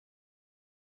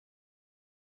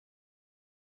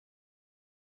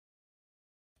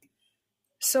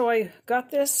So I got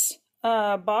this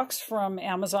box from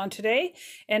Amazon today,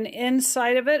 and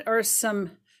inside of it are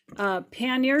some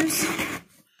panniers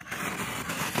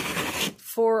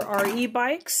for our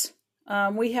e-bikes.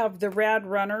 We have the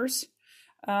Radrunners,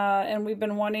 and we've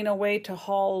been wanting a way to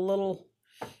haul a little,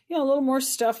 a little more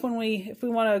stuff when if we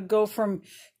want to go from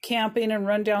camping and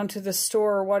run down to the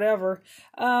store or whatever.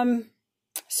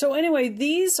 So anyway,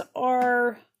 these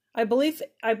are, I believe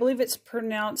it's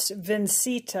pronounced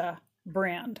Vincita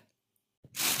brand.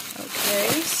 Okay,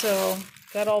 so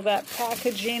got all that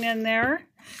packaging in there,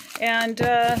 and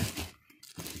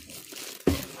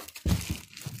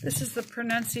this is the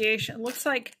pronunciation. It looks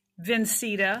like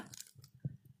Vincita.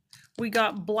 We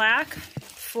got black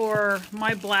for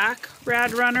my black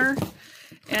Radrunner,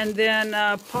 and then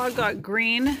Pa got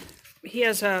green. He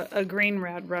has a green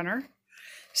Radrunner.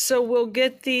 So we'll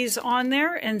get these on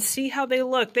there and see how they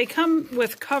look. They come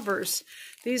with covers.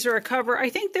 These are a cover. I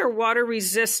think they're water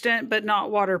resistant, but not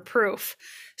waterproof.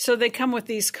 So they come with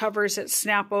these covers that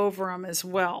snap over them as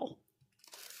well.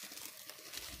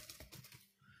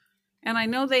 And I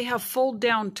know they have fold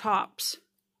down tops.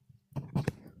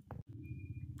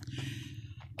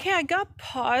 Okay, I got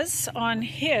paws on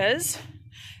his.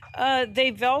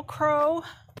 They Velcro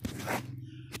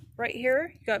right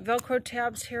here. You got Velcro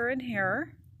tabs here and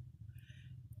here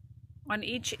on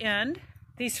each end.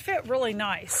 These fit really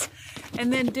nice.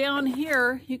 And then down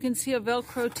here, you can see a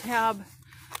Velcro tab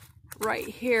right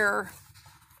here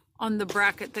on the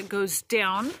bracket that goes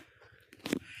down.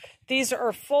 These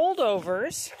are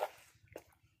foldovers.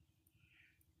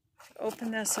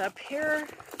 Open this up here.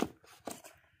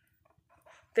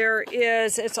 There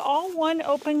is, it's all one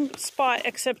open spot,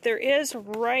 except there is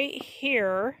right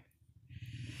here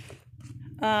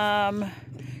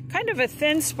kind of a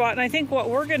thin spot, and I think what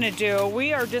we're going to do,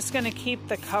 we are just going to keep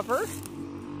the cover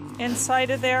inside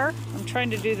of there. I'm trying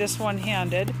to do this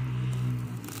one-handed.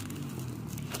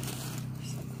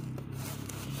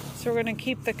 So we're going to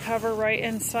keep the cover right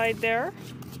inside there.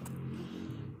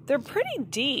 They're pretty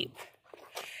deep.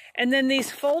 And then these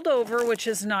fold over, which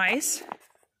is nice.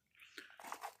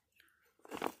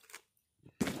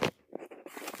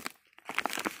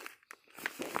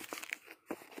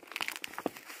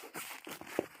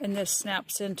 And this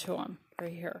snaps into them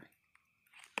right here.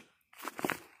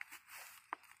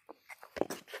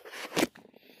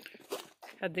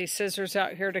 Had these scissors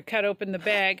out here to cut open the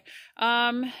bag.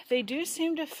 They do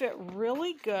seem to fit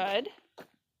really good.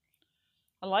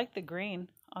 I like the green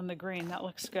on the green. That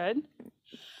looks good.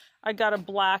 I got a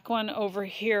black one over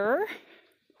here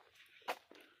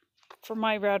for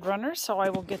my Radrunner, so I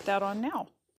will get that on now.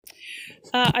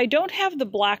 I don't have the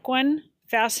black one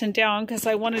fastened down because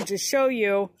I wanted to show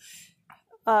you.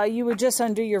 You would just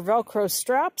undo your Velcro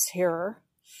straps here,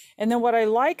 and then what I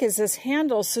like is this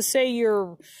handle. So say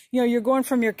you're going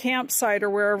from your campsite or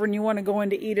wherever, and you want to go in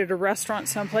to eat at a restaurant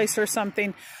someplace or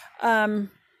something.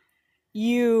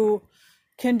 You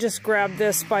can just grab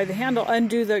this by the handle,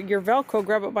 undo your Velcro,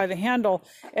 grab it by the handle,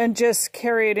 and just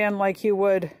carry it in like you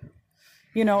would,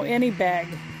 any bag.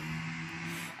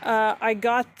 I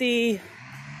got the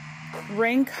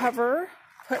rain cover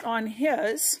put on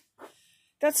his.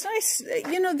 That's nice.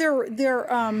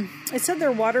 It said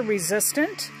they're water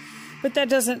resistant, but that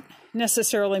doesn't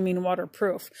necessarily mean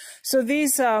waterproof. So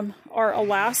these are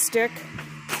elastic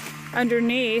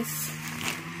underneath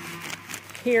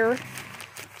here.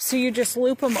 So you just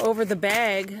loop them over the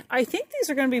bag. I think these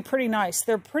are going to be pretty nice.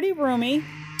 They're pretty roomy.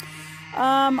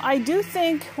 I do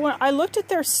think, when I looked at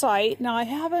their site, now I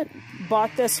haven't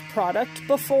bought this product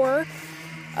before,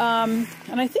 and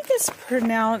I think it's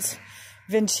pronounced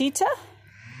Vincita.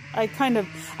 I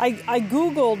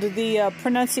Googled the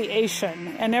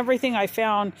pronunciation, and everything I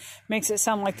found makes it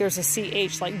sound like there's a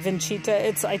CH, like Vincita.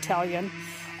 It's Italian.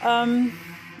 And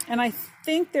I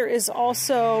think there is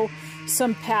also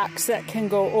some packs that can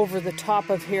go over the top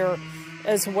of here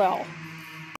as well.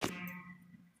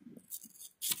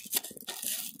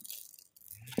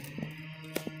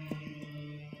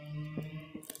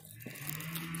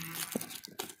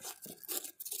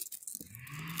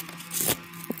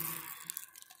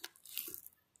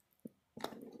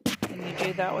 And you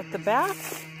do that with the back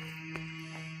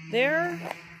there,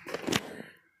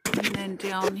 and then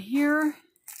down here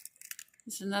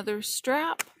is another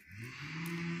strap.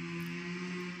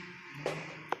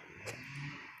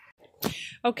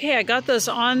 Okay, I got those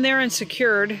on there and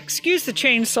secured. Excuse the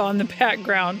chainsaw in the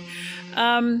background.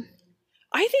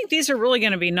 I think these are really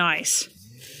going to be nice.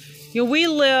 We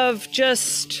live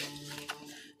just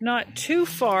not too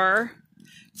far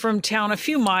from town, a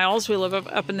few miles. We live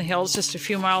up in the hills, just a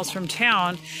few miles from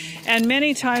town. And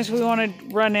many times we want to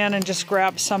run in and just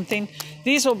grab something.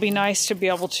 These will be nice to be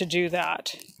able to do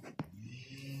that.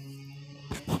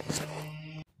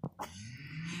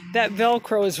 That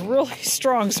Velcro is really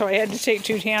strong, so I had to take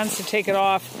 2 hands to take it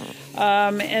off.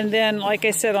 And then, like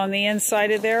I said, on the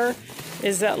inside of there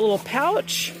is that little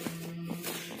pouch.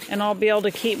 And I'll be able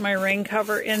to keep my rain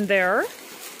cover in there.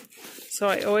 So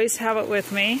I always have it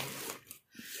with me.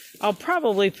 I'll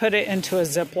probably put it into a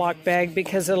Ziploc bag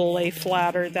because it'll lay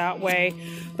flatter that way.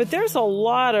 But there's a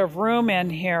lot of room in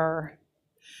here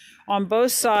on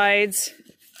both sides.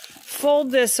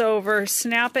 Fold this over,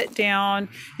 snap it down.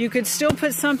 You could still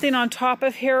put something on top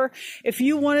of here. If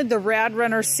you wanted the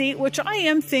Radrunner seat, which I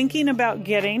am thinking about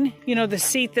getting, you know, the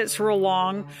seat that's real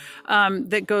long,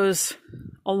 that goes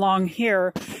along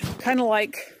here, kind of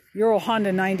like your old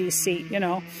Honda 90 seat, you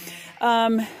know.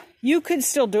 You could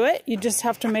still do it. You just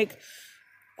have to make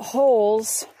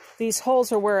holes. These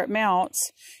holes are where it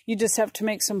mounts. You just have to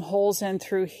make some holes in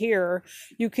through here.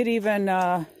 You could even,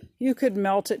 you could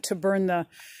melt it to burn the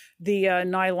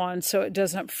nylon so it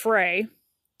doesn't fray.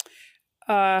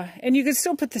 And you could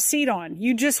still put the seat on.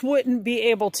 You just wouldn't be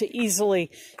able to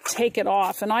easily take it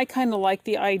off. And I kind of like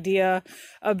the idea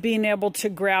of being able to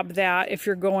grab that if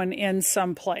you're going in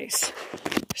someplace.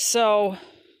 So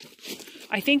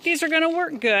I think these are going to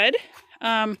work good.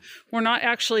 We're not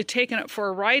actually taking it for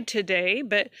a ride today,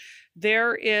 but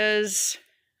there is,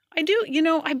 you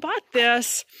know, I bought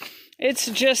this. It's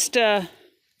just a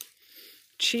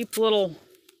cheap little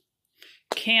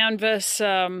canvas,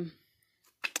 I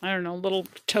don't know, little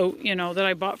tote, you know, that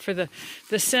I bought for the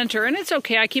center. And it's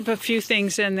okay. I keep a few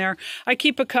things in there. I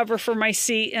keep a cover for my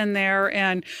seat in there,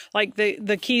 and like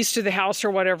the keys to the house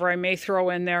or whatever I may throw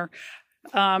in there.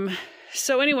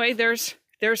 So anyway, there's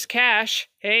Cash.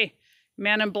 Hey,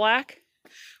 Man in Black,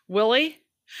 Willie.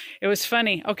 It was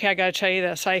funny. Okay, I gotta tell you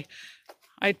this. I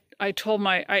told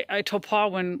Pa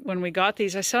when we got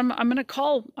these, I said, I'm gonna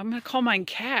call mine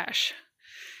Cash.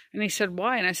 And he said,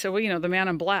 why? And I said, well, you know, the Man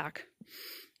in Black.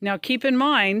 Now, keep in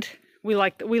mind, we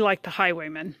like the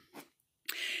Highwayman.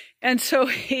 And so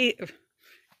he,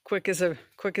 quick as a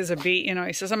beat, you know,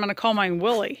 he says, I'm going to call mine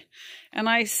Willie. And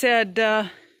I said, well,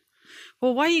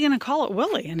 why are you going to call it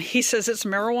Willie? And he says, it's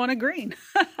marijuana green.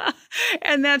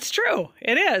 And that's true.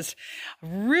 It is.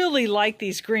 Really like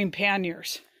these green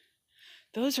panniers.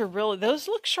 Those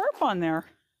look sharp on there.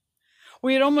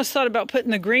 We had almost thought about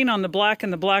putting the green on the black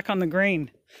and the black on the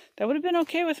green. That would have been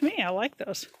okay with me. I like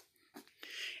those.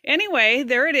 Anyway,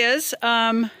 there it is.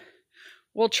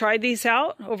 We'll try these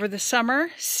out over the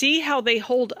summer, see how they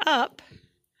hold up,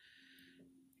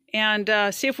 and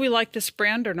see if we like this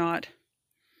brand or not.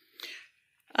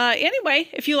 Anyway,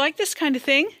 if you like this kind of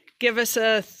thing, give us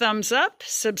a thumbs up,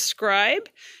 subscribe,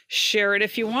 share it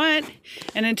if you want.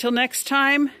 And until next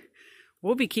time,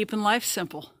 we'll be keeping life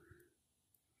simple.